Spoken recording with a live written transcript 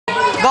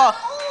Go.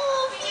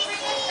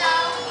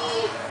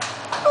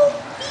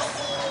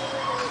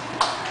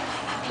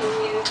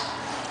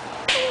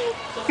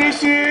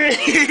 Fishy!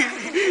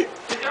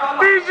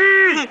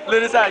 Fishy!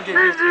 Let us out, get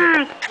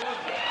Fishy!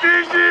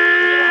 Fishy!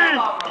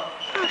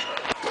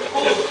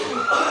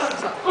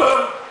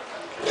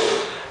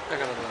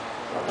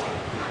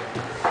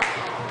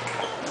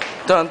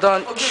 Dun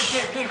dun.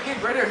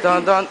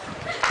 Dun dun.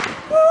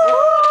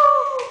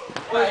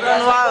 Boys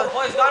gone wild.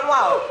 Boys gone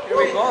wild. Here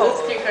we go.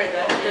 Let's kick her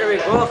down. Here we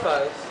go,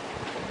 guys.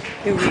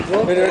 Here we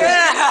go.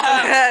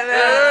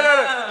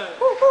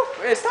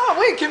 Wait, stop.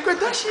 Wait, Kim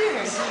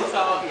Kardashian.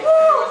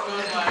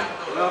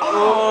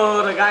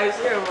 Oh, the guy's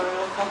here.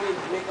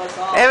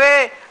 Hey,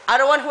 wait. I'm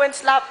the one who went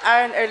slapped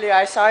Aaron earlier.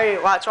 I'm sorry.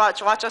 Watch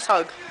us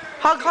hug.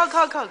 Hug.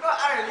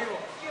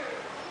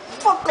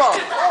 Fuck off.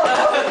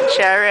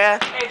 Share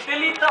it. Hey,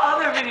 delete the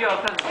other video.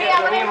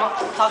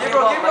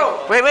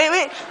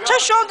 Wait.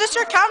 Just show this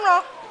your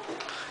camera.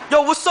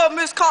 Yo, what's up,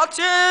 Miss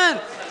Cotton?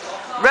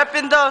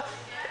 Repping the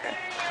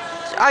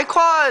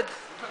iQuad.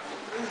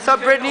 What's up,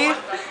 Brittany?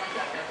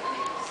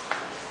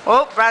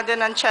 Oh,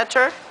 Brandon and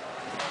Cheddar.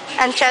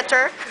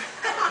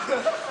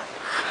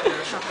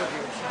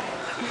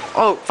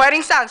 Oh,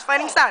 fighting stance.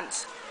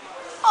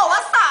 Oh,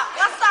 what's up?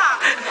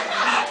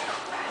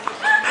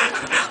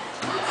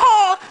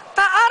 Oh,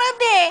 the other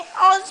day, I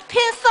was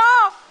pissed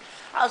off.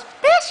 I was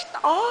pissed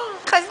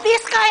off because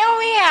this guy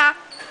over here,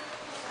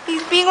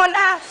 he's being an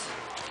ass.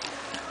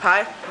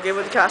 Hi,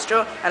 Gabe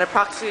Castro, and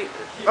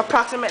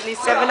approximately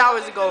 7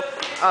 hours ago,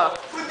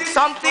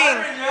 something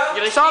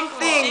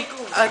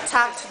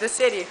attacked the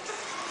city.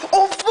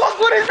 Oh fuck,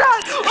 what is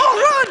that? Oh,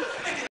 run!